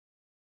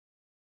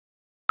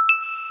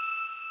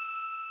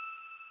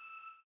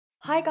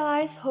Hi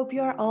guys, hope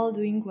you are all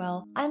doing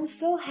well. I'm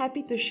so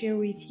happy to share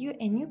with you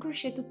a new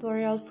crochet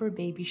tutorial for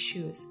baby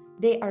shoes.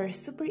 They are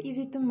super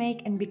easy to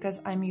make, and because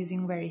I'm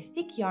using very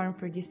thick yarn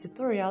for this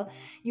tutorial,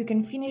 you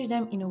can finish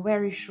them in a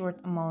very short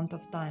amount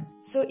of time.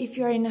 So if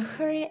you are in a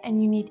hurry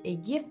and you need a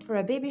gift for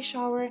a baby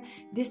shower,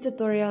 this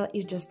tutorial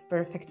is just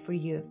perfect for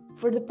you.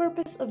 For the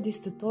purpose of this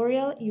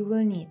tutorial, you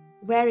will need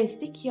very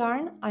thick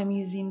yarn. I'm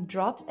using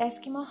dropped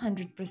Eskimo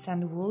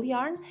 100% wool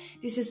yarn.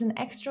 This is an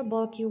extra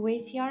bulky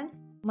weight yarn.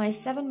 My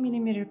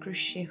 7mm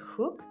crochet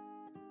hook,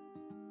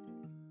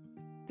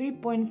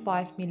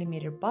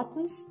 3.5mm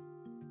buttons,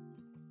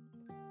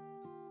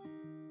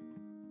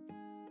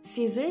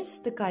 scissors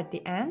to cut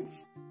the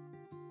ends,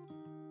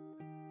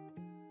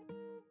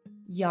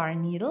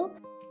 yarn needle,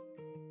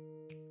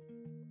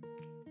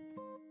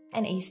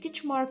 and a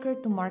stitch marker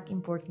to mark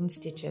important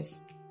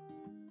stitches.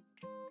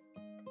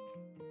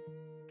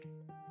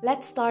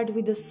 Let's start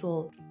with the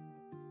sole.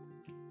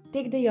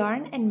 Take the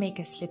yarn and make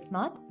a slip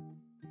knot.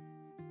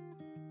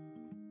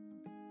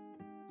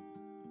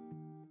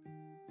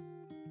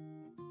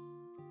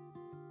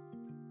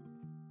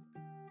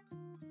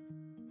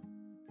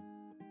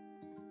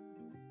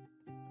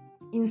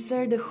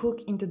 Insert the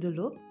hook into the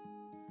loop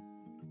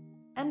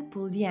and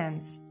pull the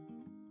ends.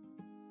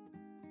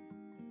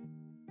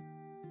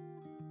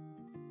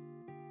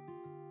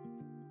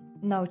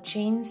 Now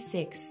chain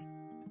 6.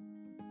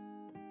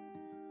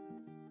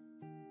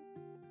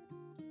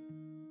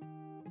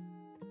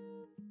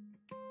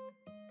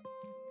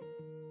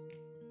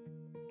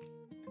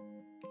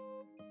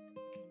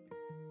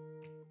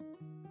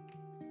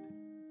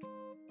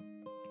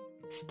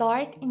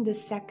 Start in the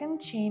second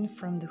chain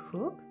from the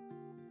hook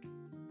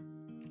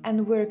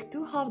and work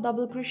 2 half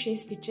double crochet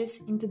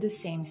stitches into the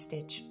same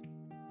stitch.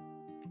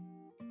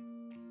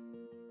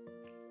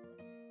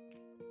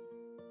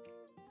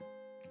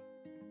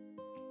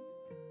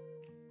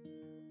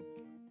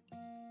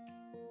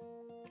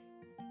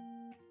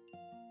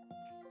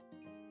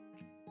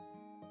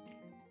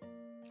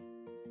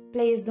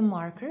 Place the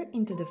marker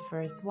into the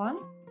first one.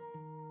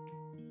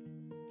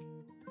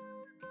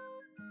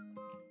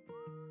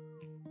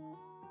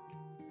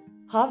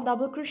 Half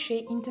double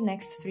crochet into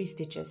next 3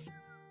 stitches.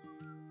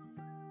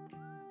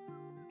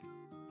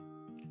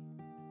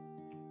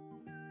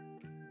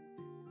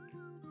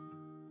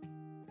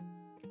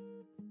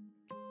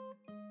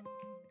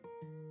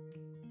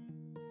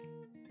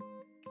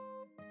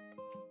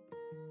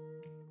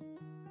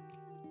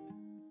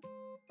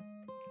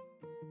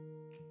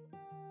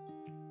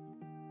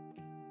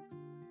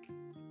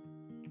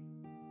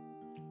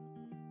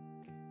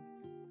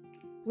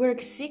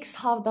 Work 6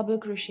 half double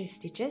crochet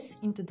stitches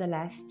into the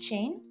last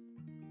chain.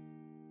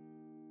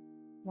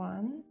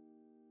 1,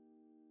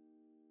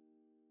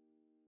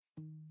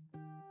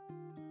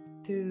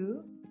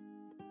 2,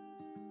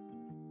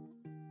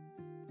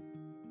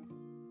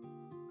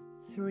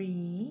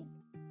 3,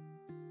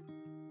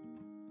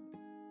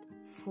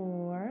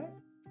 4,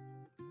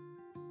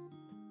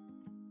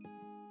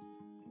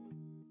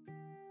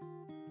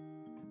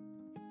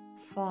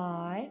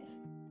 5,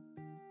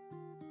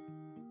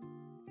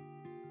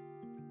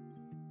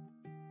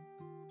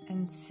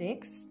 and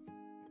 6.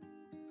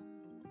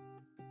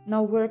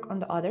 Now work on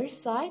the other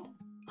side.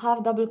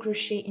 Half double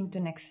crochet into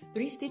next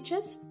 3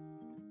 stitches.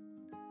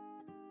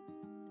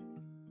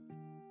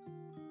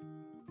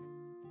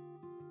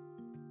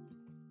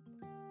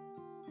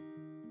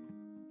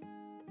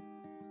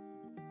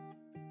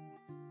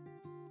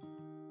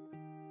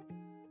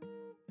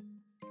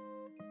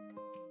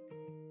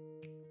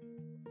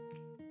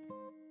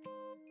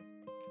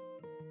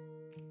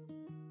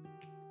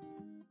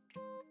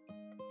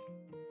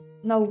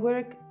 Now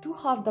work 2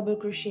 half double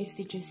crochet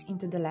stitches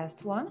into the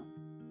last one.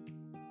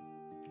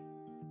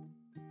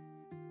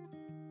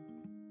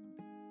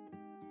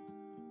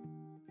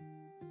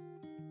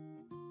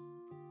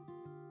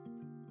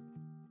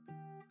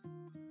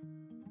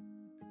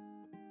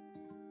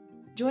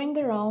 Join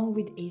the round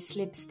with a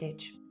slip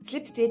stitch.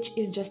 Slip stitch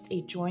is just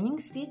a joining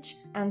stitch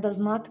and does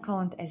not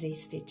count as a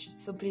stitch,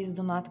 so please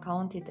do not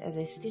count it as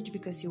a stitch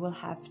because you will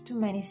have too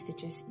many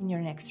stitches in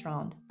your next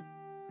round.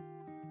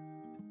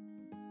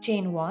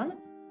 Chain 1.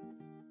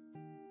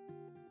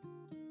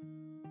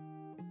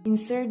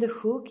 Insert the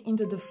hook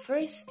into the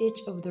first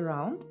stitch of the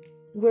round.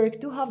 Work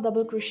 2 half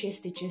double crochet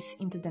stitches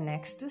into the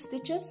next 2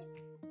 stitches.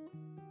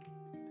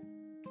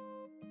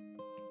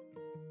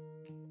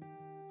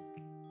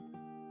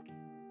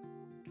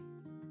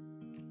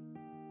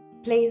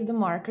 Place the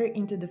marker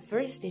into the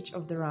first stitch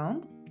of the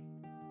round.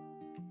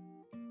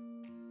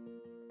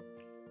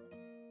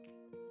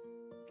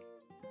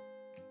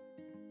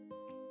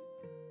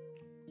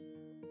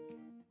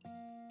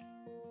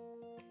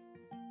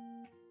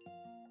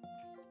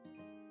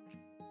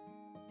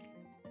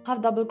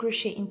 Half double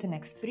crochet into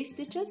next 3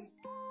 stitches.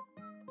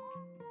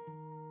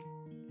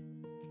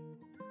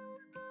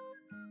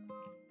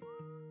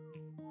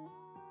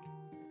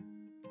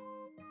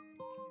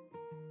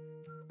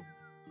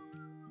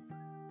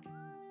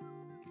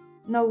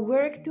 Now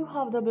work 2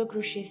 half double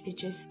crochet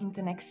stitches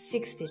into next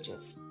 6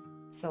 stitches.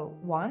 So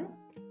 1,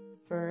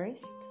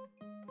 first,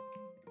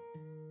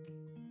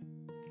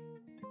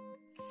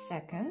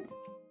 second,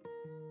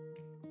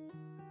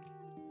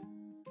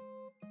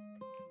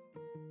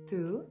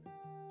 2,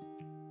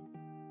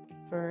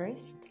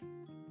 first,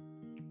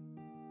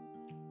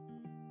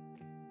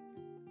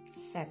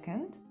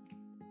 second,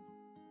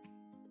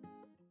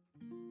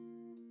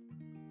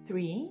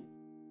 3,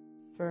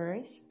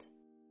 first,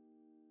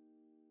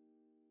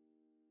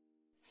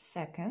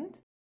 second,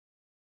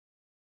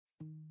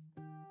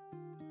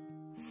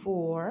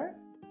 4,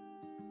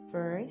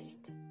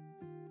 first,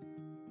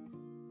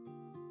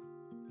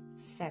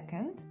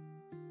 second,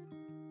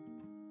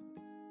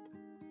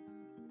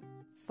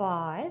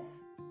 5,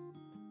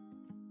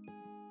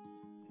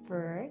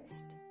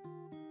 first,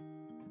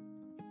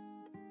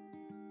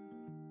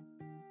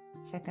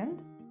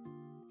 second,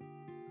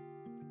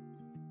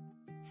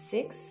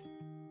 6,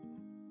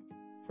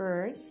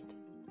 first,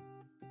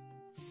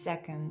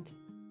 second.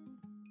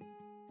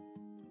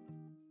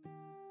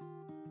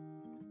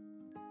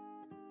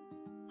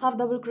 Half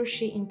double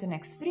crochet into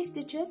next 3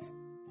 stitches.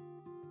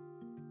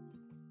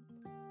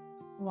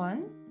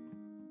 1,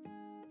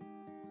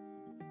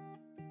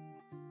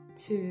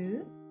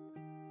 2,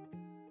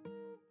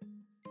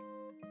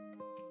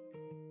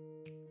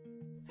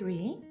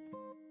 3.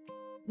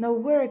 Now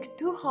work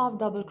 2 half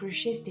double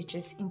crochet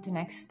stitches into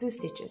next 2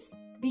 stitches.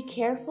 Be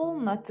careful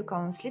not to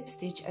count slip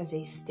stitch as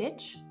a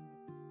stitch.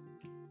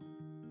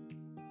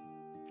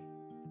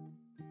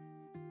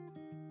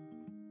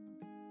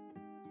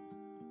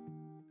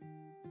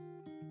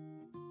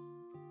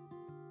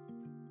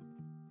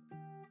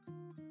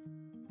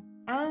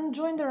 And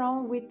join the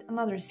round with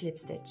another slip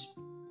stitch.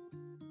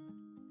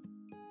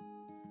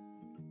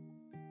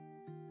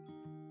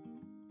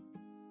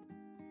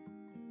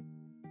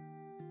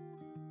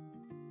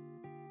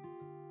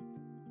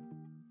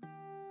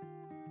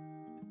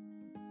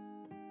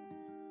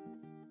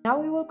 Now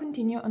we will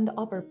continue on the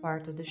upper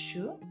part of the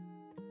shoe.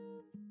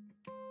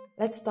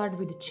 Let's start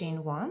with the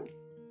chain 1.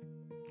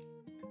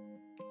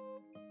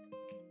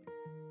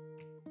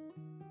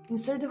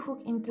 Insert the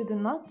hook into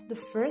not the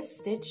first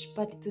stitch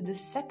but to the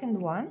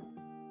second one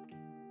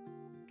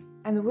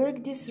and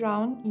work this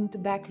round into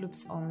back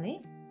loops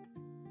only.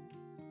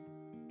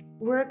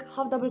 Work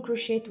half double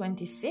crochet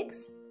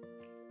 26.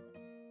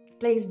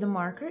 Place the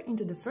marker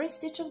into the first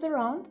stitch of the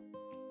round.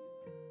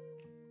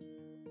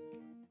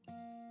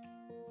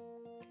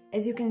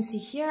 As you can see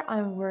here,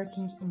 I'm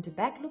working into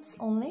back loops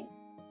only.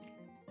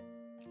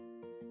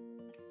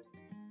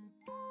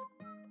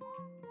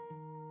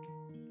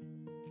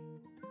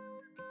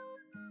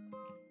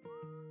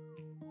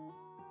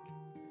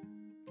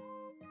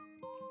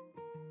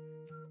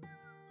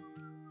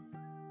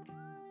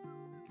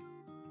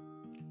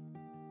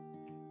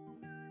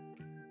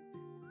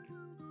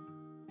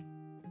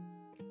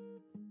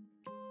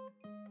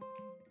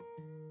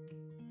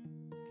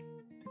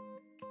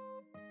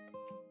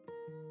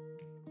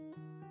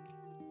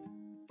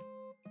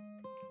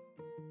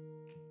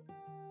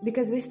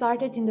 Because we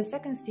started in the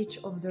second stitch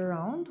of the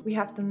round, we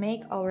have to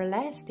make our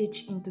last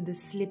stitch into the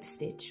slip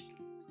stitch.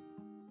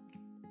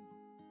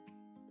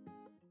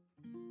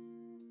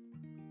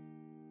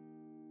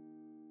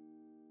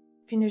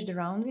 Finish the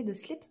round with the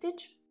slip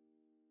stitch.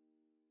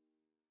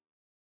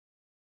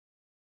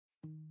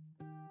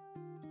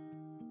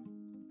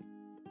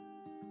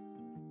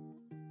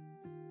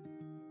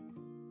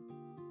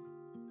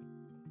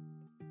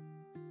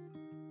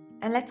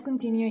 And let's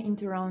continue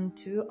into round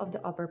 2 of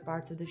the upper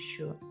part of the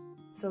shoe.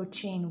 So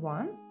chain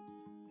 1,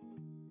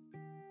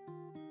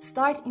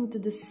 start into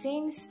the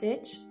same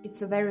stitch,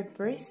 it's the very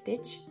first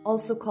stitch,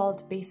 also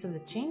called base of the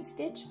chain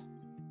stitch,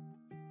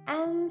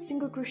 and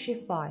single crochet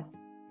 5.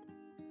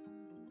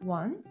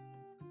 1,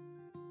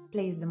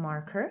 place the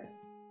marker,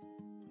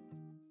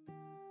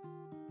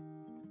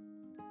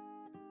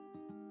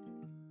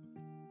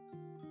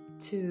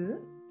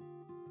 2,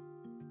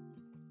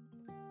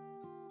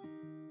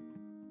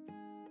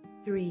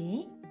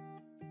 3,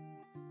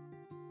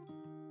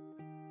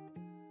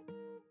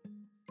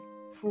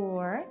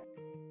 4,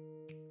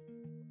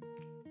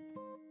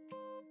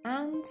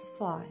 and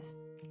 5.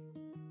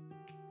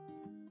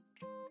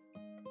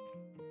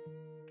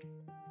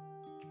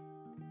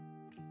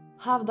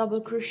 Half double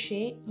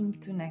crochet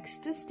into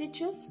next 2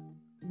 stitches.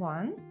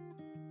 1,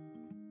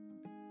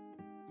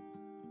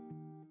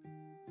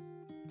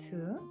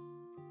 2,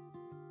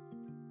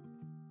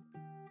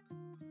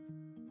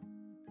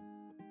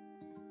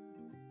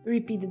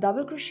 repeat the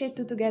double crochet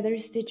 2 together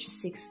stitch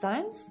 6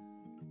 times.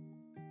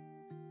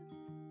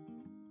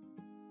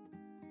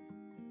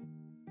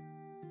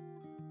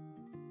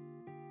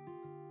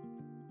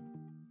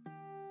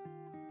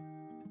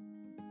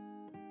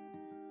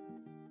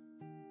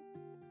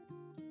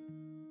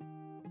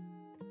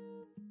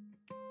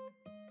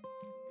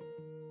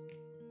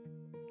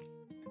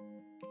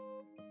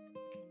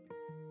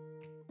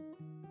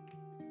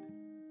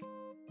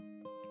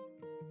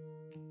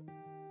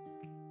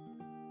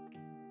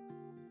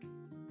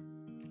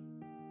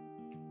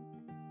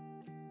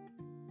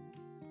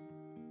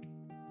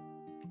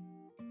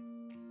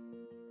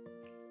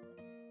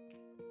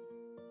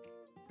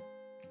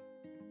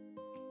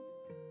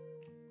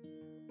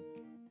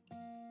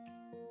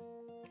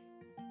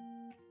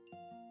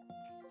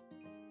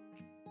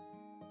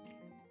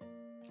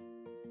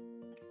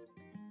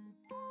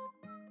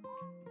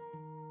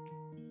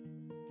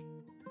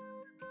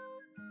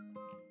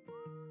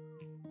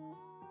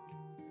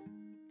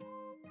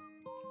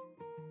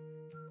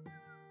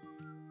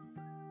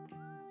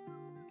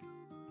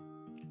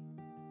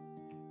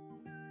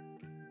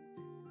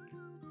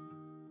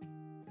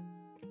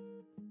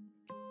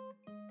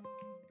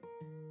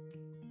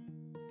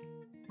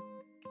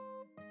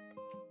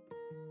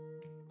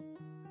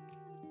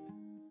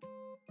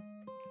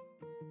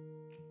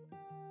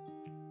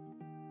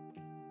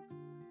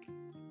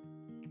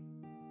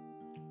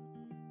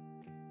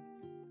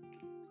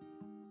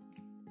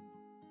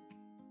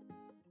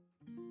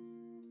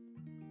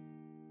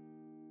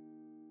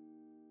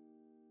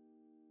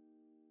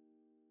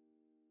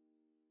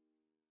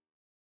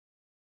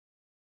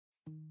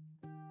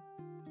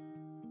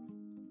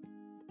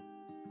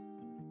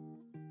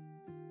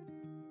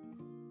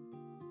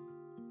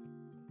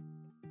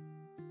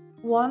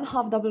 1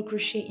 half double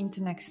crochet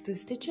into next 2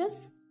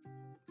 stitches,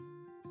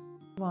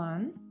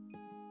 1,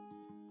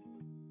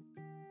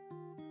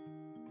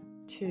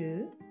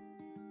 2,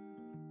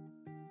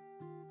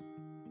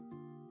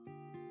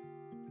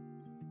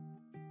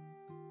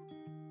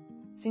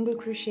 single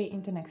crochet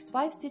into next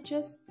 5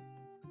 stitches,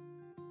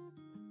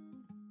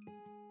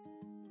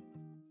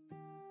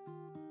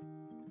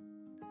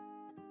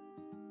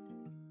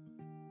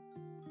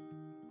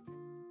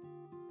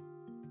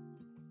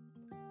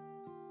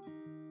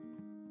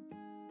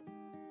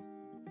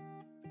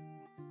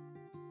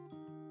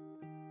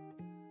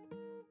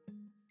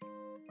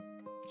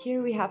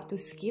 here we have to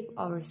skip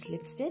our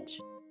slip stitch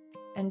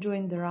and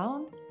join the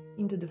round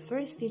into the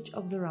first stitch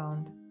of the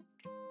round.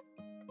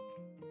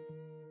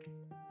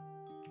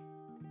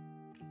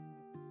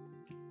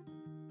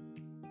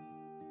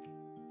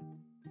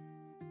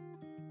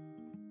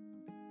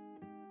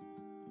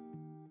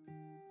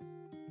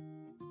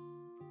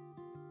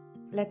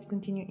 Let's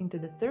continue into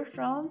the third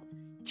round.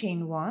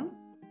 Chain 1,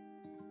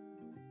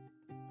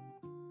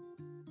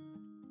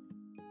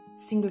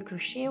 single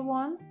crochet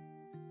 1,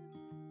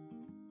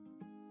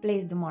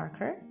 place the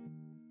marker,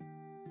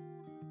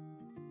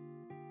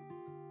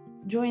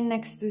 join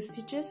next 2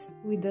 stitches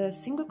with a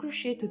single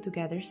crochet 2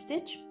 together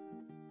stitch,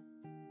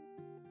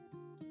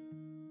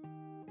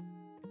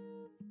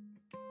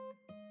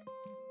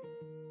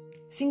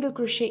 single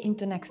crochet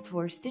into next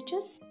 4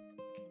 stitches,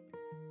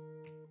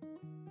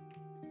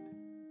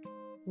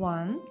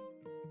 1,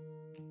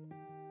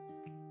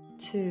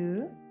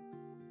 2,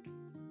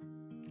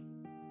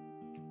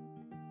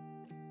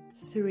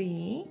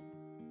 3,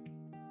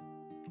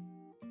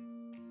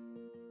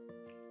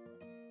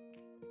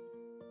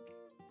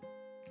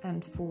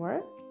 and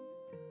 4.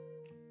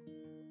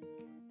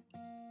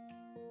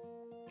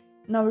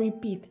 Now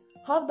repeat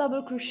half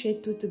double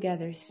crochet 2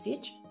 together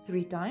stitch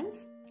 3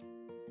 times,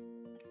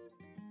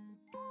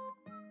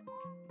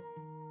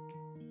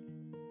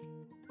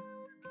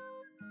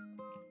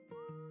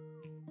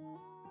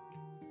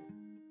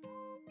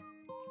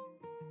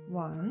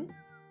 one,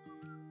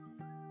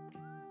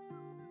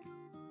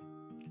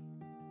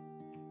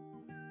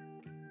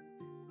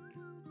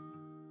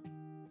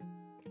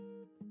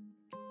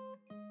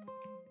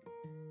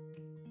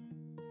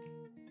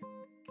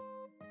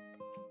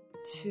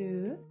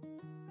 two,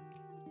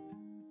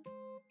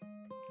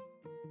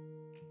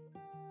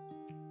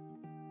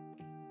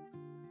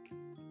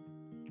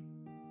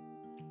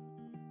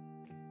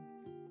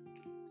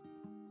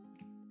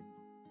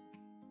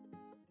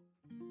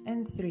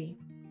 and 3.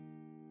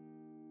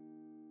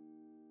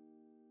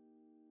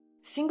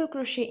 Single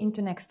crochet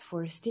into next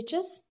 4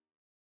 stitches,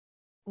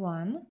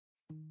 1,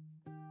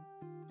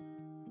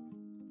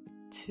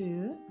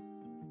 2,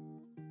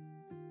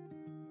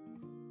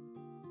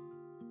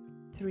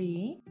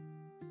 3,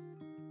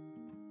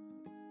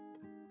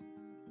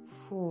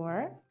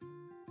 4,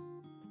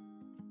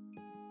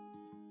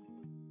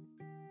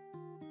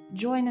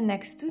 join the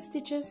next 2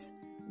 stitches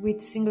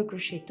with single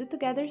crochet 2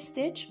 together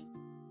stitch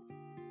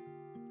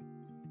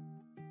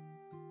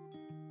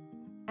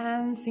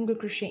and single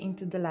crochet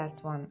into the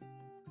last one.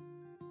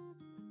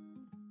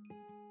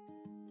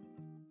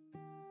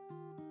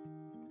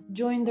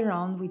 Join the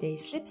round with a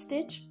slip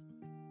stitch,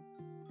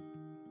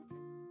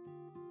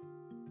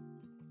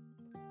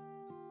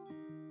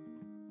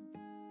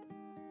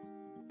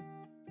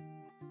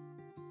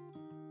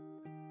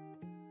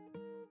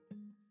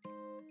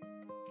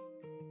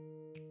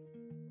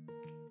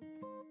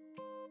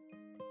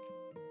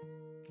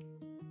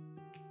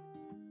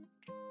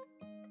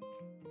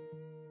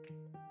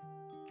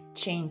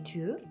 chain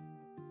 2,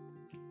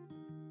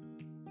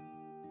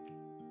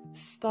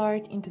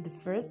 start into the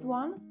first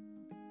one,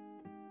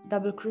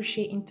 double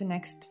crochet into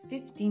next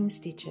 15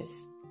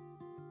 stitches,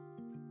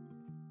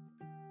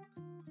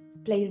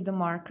 place the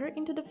marker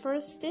into the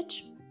first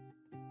stitch,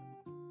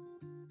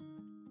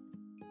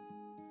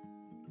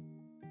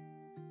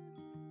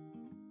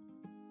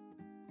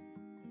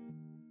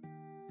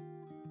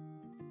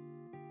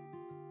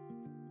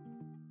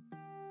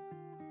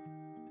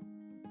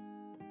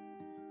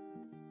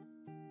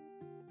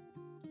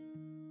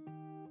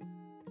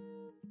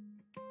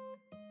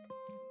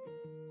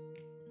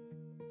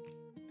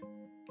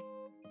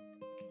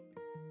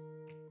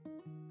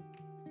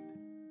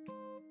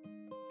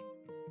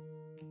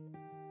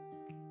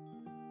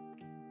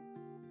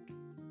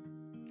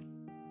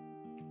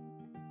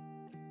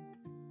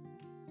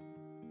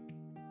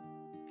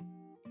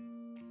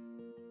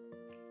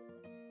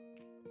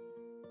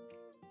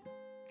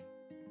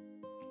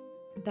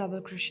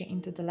 double crochet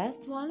into the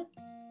last one,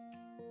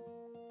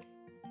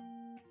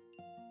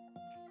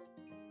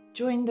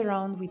 join the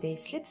round with a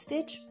slip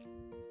stitch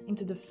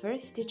into the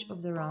first stitch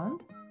of the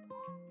round,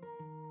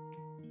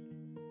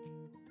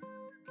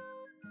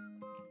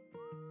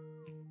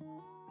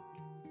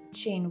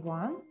 chain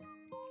 1,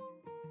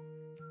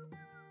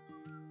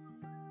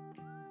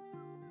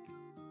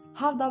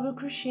 half double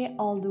crochet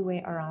all the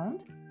way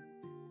around,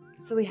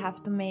 so we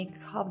have to make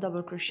half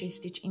double crochet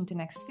stitch into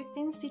next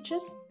 15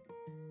 stitches,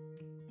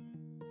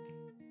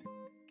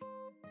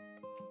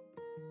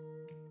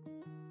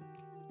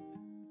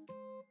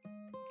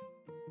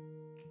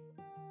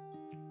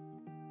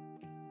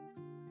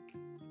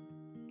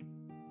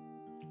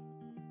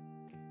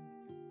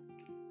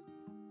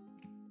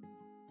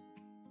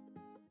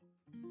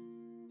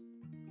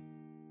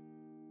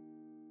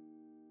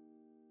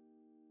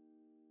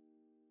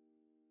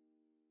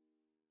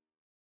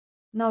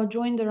 Now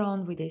join the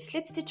round with a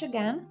slip stitch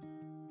again.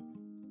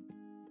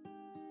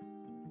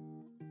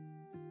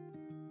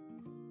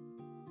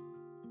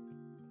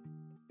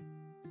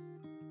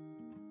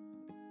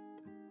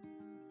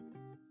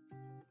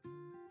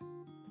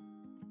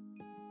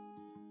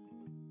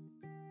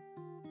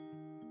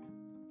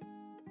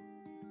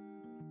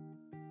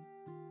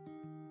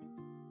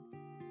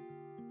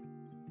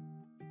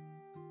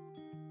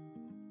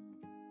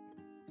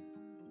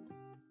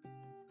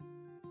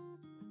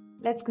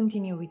 Let's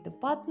continue with the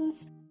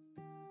buttons.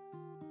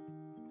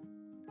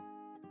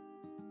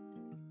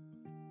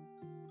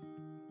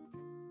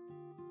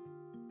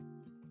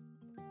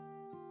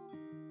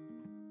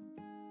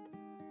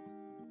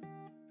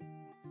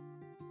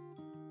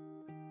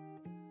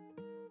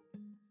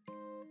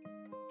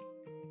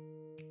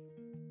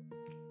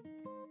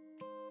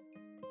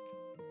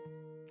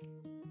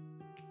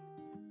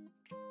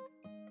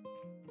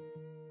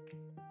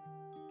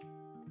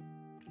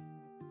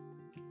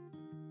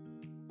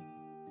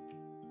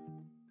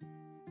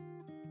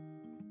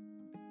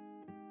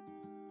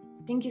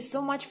 Thank you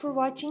so much for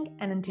watching,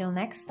 and until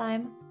next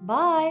time,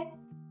 bye!